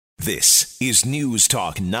This is News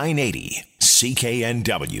Talk 980,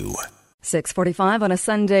 CKNW. 6:45 on a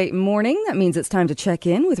Sunday morning. That means it's time to check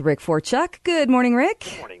in with Rick Forchuk. Good morning, Rick.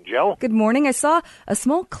 Good morning, Jill. Good morning. I saw a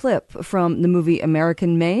small clip from the movie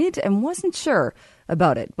American Made and wasn't sure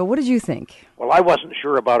about it. But what did you think? Well, I wasn't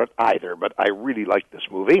sure about it either, but I really liked this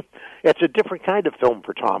movie. It's a different kind of film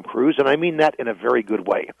for Tom Cruise, and I mean that in a very good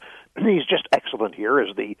way. He's just excellent here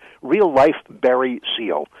as the real-life Barry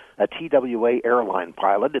Seal, a TWA airline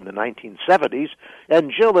pilot in the 1970s,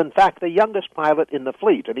 and Jill, in fact, the youngest pilot in the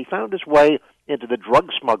fleet, and he found his way into the drug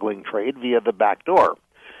smuggling trade via the back door.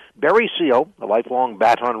 Barry Seal, a lifelong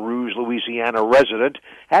Baton Rouge, Louisiana resident,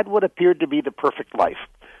 had what appeared to be the perfect life.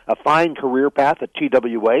 A fine career path at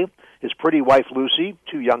TWA, his pretty wife Lucy,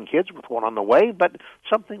 2 young kids with one on the way, but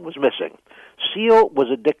something was missing. Seal was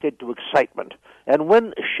addicted to excitement, and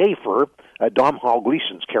when Schaefer, Domhnall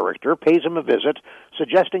Gleeson's character, pays him a visit,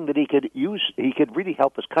 suggesting that he could really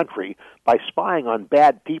help his country by spying on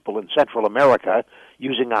bad people in Central America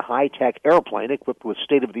using a high-tech airplane equipped with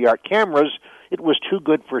state-of-the-art cameras, it was too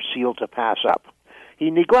good for Seal to pass up. He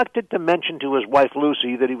neglected to mention to his wife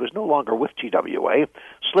Lucy that he was no longer with TWA,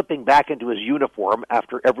 slipping back into his uniform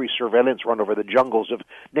after every surveillance run over the jungles of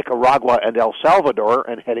Nicaragua and El Salvador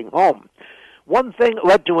and heading home. One thing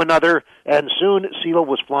led to another, and soon Seal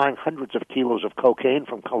was flying hundreds of kilos of cocaine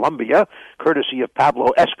from Colombia, courtesy of Pablo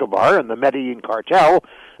Escobar and the Medellin cartel,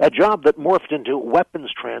 a job that morphed into weapons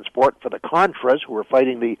transport for the Contras, who were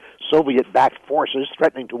fighting the Soviet-backed forces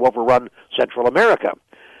threatening to overrun Central America.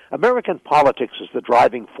 American politics is the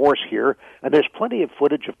driving force here, and there's plenty of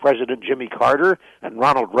footage of President Jimmy Carter and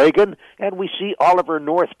Ronald Reagan, and we see Oliver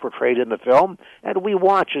North portrayed in the film, and we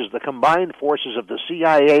watch as the combined forces of the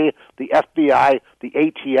CIA, the FBI, the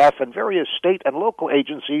ATF, and various state and local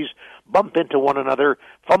agencies bump into one another,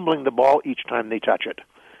 fumbling the ball each time they touch it.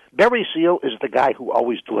 Barry Seal is the guy who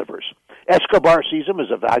always delivers. Escobar sees him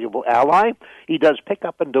as a valuable ally. He does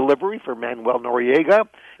pickup and delivery for Manuel Noriega,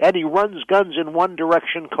 and he runs guns in one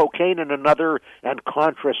direction, cocaine in another, and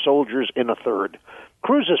Contra soldiers in a third.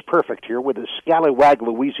 Cruise is perfect here with his scallywag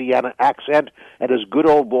Louisiana accent and his good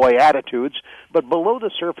old boy attitudes, but below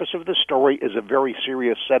the surface of the story is a very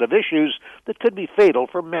serious set of issues that could be fatal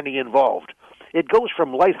for many involved. It goes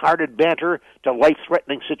from lighthearted banter to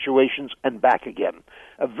life-threatening situations and back again.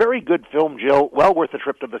 A very good film, Jill, well worth a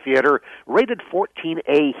trip to the theater. Rated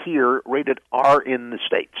 14A here, rated R in the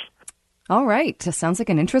States. All right. Sounds like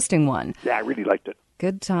an interesting one. Yeah, I really liked it.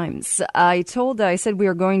 Good times. I said we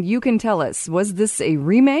were going, you can tell us, was this a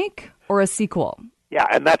remake or a sequel? Yeah,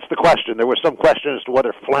 and that's the question. There was some question as to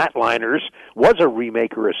whether Flatliners was a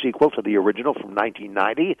remake or a sequel to the original from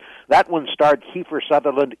 1990. That one starred Kiefer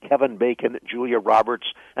Sutherland, Kevin Bacon, Julia Roberts,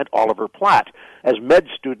 and Oliver Platt as med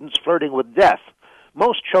students flirting with death.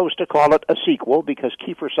 Most chose to call it a sequel because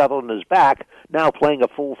Kiefer Sutherland is back, now playing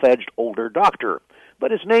a full-fledged older doctor.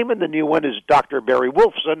 But his name in the new one is Dr. Barry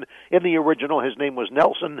Wolfson. In the original, his name was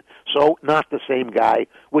Nelson, so not the same guy,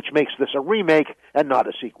 which makes this a remake and not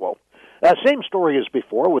a sequel. Same story as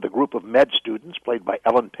before, with a group of med students played by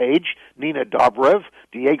Ellen Page, Nina Dobrev,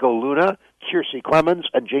 Diego Luna, Kiersey Clemens,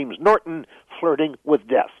 and James Norton flirting with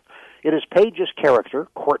death. It is Page's character,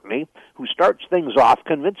 Courtney, who starts things off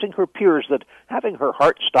convincing her peers that having her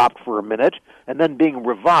heart stopped for a minute and then being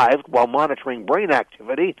revived while monitoring brain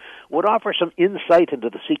activity would offer some insight into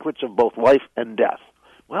the secrets of both life and death.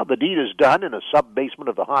 Well, the deed is done in a sub-basement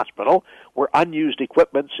of the hospital where unused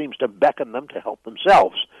equipment seems to beckon them to help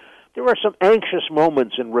themselves. There are some anxious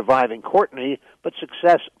moments in reviving Courtney, but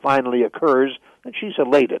success finally occurs, and she's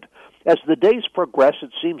elated. As the days progress,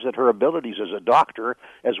 it seems that her abilities as a doctor,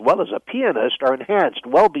 as well as a pianist, are enhanced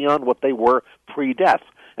well beyond what they were pre-death.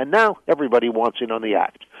 And now everybody wants in on the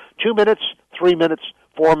act. 2 minutes, 3 minutes,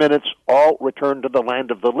 4 minutes, all return to the land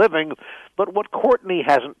of the living. But what Courtney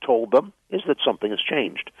hasn't told them is that something has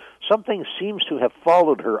changed. Something seems to have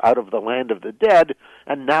followed her out of the land of the dead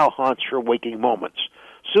and now haunts her waking moments.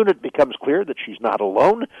 Soon it becomes clear that she's not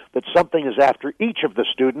alone, that something is after each of the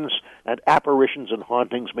students, and apparitions and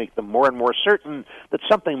hauntings make them more and more certain that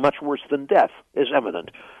something much worse than death is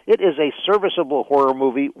imminent. It is a serviceable horror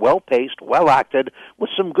movie, well-paced, well-acted,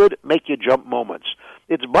 with some good make-you-jump moments.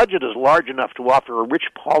 Its budget is large enough to offer a rich,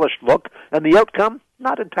 polished look, and the outcome,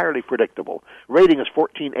 not entirely predictable. Rating is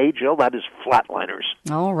 14A, Jill. That is Flatliners.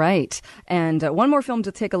 All right. And one more film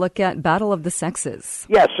to take a look at, Battle of the Sexes.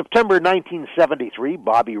 Yes, September 1973,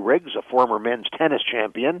 Bobby Riggs, a former men's tennis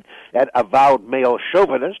champion and avowed male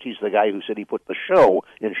chauvinist, he's the guy who said he put the show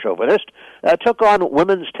in chauvinist, took on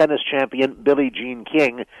women's tennis champion Billie Jean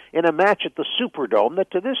King in a match at the Superdome that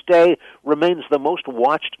to this day remains the most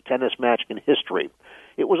watched tennis match in history.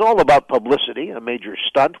 It was all about publicity, a major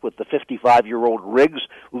stunt with the 55-year-old Riggs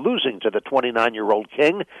losing to the 29-year-old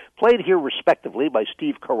King, played here respectively by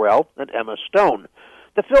Steve Carell and Emma Stone.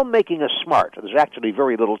 The filmmaking is smart. There's actually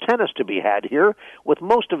very little tennis to be had here, with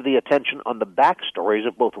most of the attention on the backstories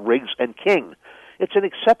of both Riggs and King. It's an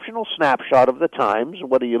exceptional snapshot of the times,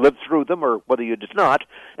 whether you lived through them or whether you did not,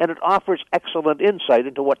 and it offers excellent insight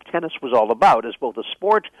into what tennis was all about as both a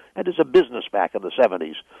sport and as a business back in the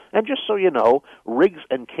 70s. And just so you know, Riggs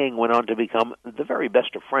and King went on to become the very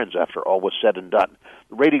best of friends after all was said and done.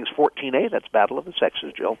 The rating's 14A, that's Battle of the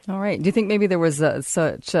Sexes, Jill. All right. Do you think maybe there was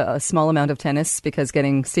such a small amount of tennis because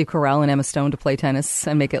getting Steve Carell and Emma Stone to play tennis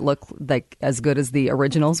and make it look like as good as the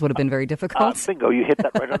originals would have been very difficult? Bingo, you hit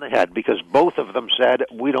that right on the head, because both of them said,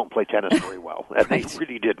 we don't play tennis very well, and right. They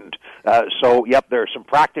really didn't. So, there are some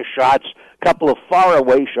practice shots, a couple of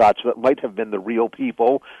far-away shots that might have been the real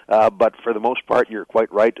people, but for the most part, you're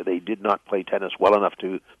quite right, they did not play tennis well enough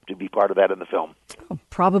to be part of that in the film. Oh,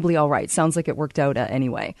 probably all right. Sounds like it worked out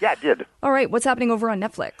anyway. Yeah, it did. All right, what's happening over on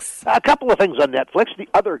Netflix? A couple of things on Netflix. The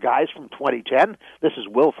Other Guys from 2010. This is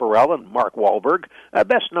Will Ferrell and Mark Wahlberg,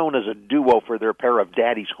 best known as a duo for their pair of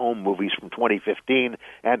Daddy's Home movies from 2015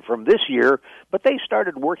 and from this year, but they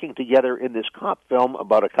started working together in this cop film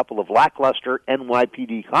about a couple of lackluster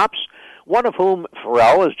NYPD cops, one of whom,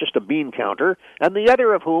 Ferrell, is just a bean counter, and the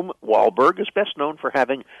other of whom, Wahlberg, is best known for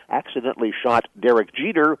having accidentally shot Derek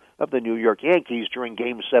Jeter of the New York Yankees during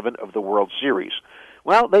Game 7 of the World Series.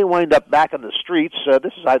 Well, they wind up back in the streets.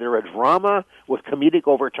 This is either a drama with comedic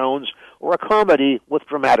overtones or a comedy with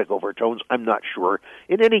dramatic overtones. I'm not sure.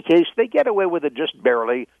 In any case, they get away with it just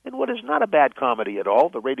barely in what is not a bad comedy at all.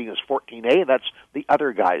 The rating is 14A. That's The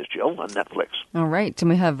Other Guys, Jill, on Netflix. All right. And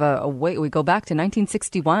we have we go back to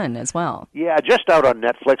 1961 as well. Yeah, just out on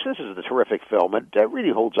Netflix. This is a terrific film. It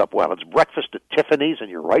really holds up well. It's Breakfast at Tiffany's, and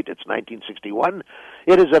you're right, it's 1961.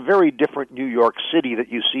 It is a very different New York City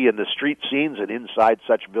that you see in the street scenes and inside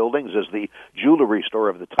such buildings as the jewelry store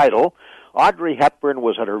of the title. Audrey Hepburn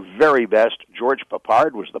was at her very best. George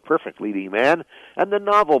Peppard was the perfect leading man. And the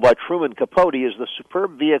novel by Truman Capote is the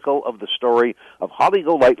superb vehicle of the story of Holly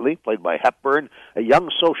Golightly, played by Hepburn, a young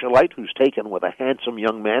socialite who's taken with a handsome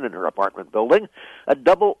young man in her apartment building, a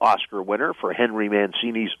double Oscar winner for Henry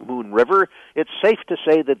Mancini's Moon River. It's safe to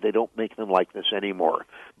say that they don't make them like this anymore.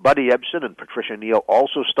 Buddy Ebsen and Patricia Neal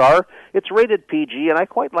also star. It's rated PG, and I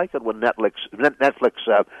quite like it when Netflix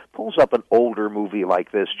pulls up an older movie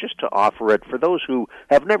like this just to offer it for those who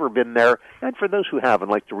have never been there and for those who have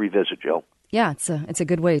and like to revisit, Jill. Yeah, it's a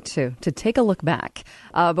good way to take a look back.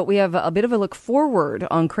 But we have a bit of a look forward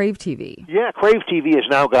on Crave TV. Yeah, Crave TV has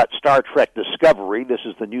now got Star Trek Discovery. This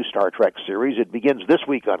is the new Star Trek series. It begins this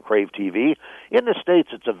week on Crave TV. In the States,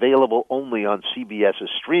 it's available only on CBS's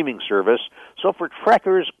streaming service. So for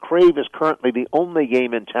Trekkers, Crave is currently the only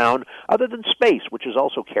game in town other than Space, which is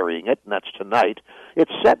also carrying it, and that's tonight.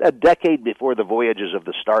 It's set a decade before the voyages of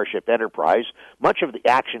the Starship Enterprise. Much of the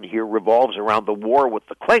action here revolves around the war with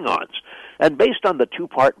the Klingons. And based on the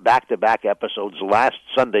two-part back-to-back episodes last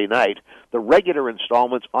Sunday night, the regular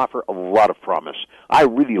installments offer a lot of promise. I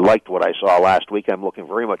really liked what I saw last week. I'm looking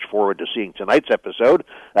very much forward to seeing tonight's episode.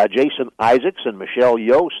 Jason Isaacs and Michelle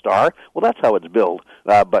Yeoh star. Well, that's how it's billed.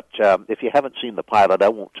 But if you haven't seen the pilot, I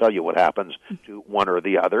won't tell you what happens to one or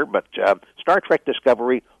the other. But Star Trek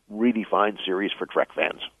Discovery, really fine series for Trek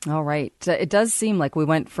fans. All right. It does seem like we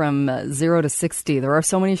went from 0 to 60. There are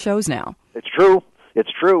so many shows now. It's true. It's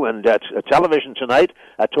true, and television tonight,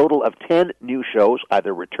 a total of 10 new shows,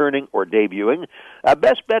 either returning or debuting.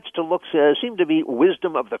 Best bets to look seem to be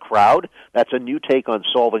Wisdom of the Crowd. That's a new take on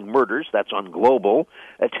solving murders. That's on Global.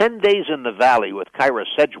 10 Days in the Valley with Kyra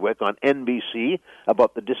Sedgwick on NBC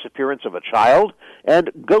about the disappearance of a child.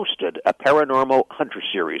 And Ghosted, a paranormal hunter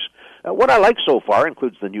series. What I like so far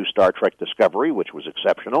includes the new Star Trek Discovery, which was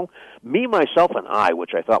exceptional. Me, Myself, and I,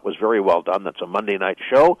 which I thought was very well done. That's a Monday night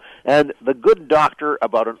show. And The Good Doctor,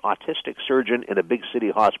 about an autistic surgeon in a big city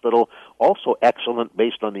hospital. Also excellent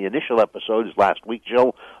based on the initial episodes last week,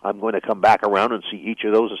 Jill. I'm going to come back around and see each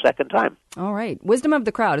of those a second time. All right. Wisdom of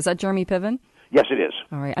the Crowd. Is that Jeremy Piven? Yes, it is.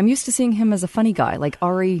 All right. I'm used to seeing him as a funny guy, like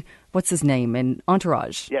Ari, what's his name, in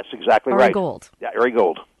Entourage. Yes, exactly Ari right. Gold. Yeah, Ari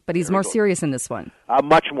Gold. But he's more serious in this one.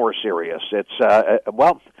 Much more serious. It's,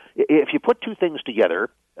 if you put two things together,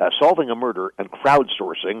 solving a murder and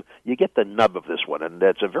crowdsourcing, you get the nub of this one. And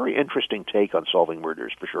it's a very interesting take on solving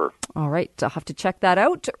murders, for sure. All right. I'll have to check that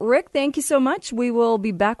out. Rick, thank you so much. We will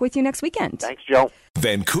be back with you next weekend. Thanks, Joe.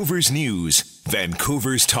 Vancouver's News,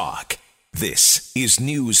 Vancouver's Talk. This is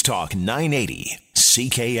News Talk 980,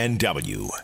 CKNW.